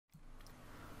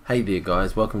Hey there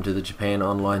guys, welcome to the Japan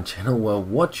Online channel. Well,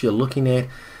 what you're looking at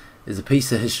is a piece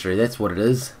of history, that's what it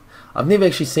is. I've never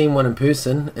actually seen one in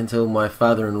person until my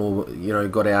father-in-law,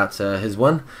 got out his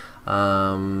one.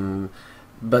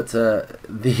 But there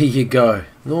you go.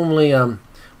 Normally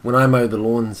when I mow the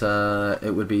lawns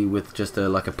it would be with just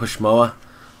like a push mower,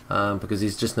 because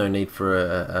there's just no need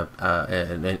for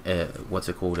what's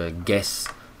it called, a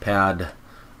gas-powered,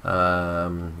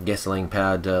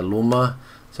 gasoline-powered lawnmower.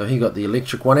 So he got the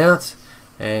electric one out,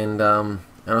 and I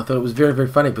thought it was very, very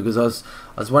funny because I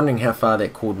was wondering how far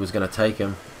that cord was going to take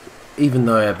him, even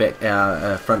though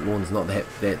our front lawn's not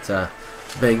that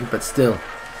big, but still,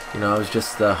 I was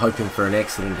just hoping for an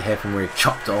accident to happen where he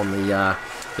chopped on the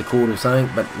cord or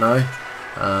something, but no,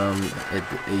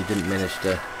 he didn't manage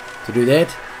to do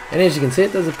that. And as you can see,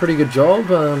 it does a pretty good job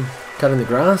cutting the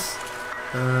grass.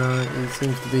 It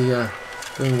seems to be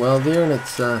doing well there, and it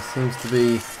seems to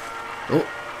be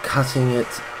cutting it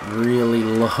really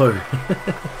low.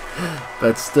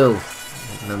 But still,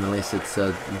 nonetheless, it's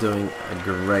doing a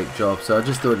great job. So I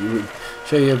just thought you would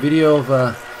show you a video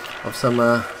of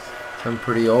some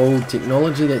pretty old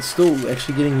technology that's still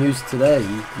actually getting used today.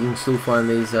 You can still find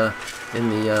these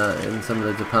in some of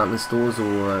the department stores,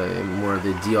 or more of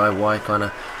the DIY kind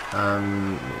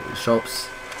of shops.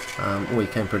 We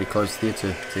came pretty close there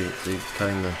to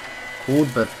cutting the cord,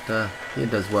 but yeah, it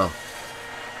does well.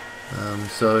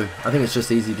 So I think it's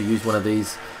just easy to use one of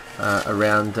these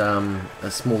around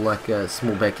a small backyard,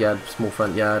 small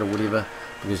front yard or whatever,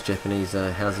 because Japanese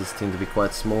houses tend to be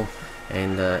quite small,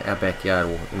 and our backyard,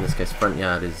 or in this case front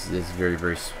yard, is very,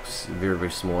 very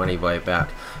small, only by about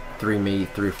 3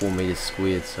 or 4 meters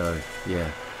squared. So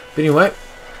yeah. But anyway,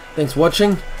 thanks for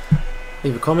watching.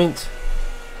 Leave a comment,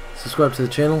 subscribe to the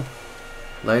channel.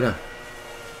 Later.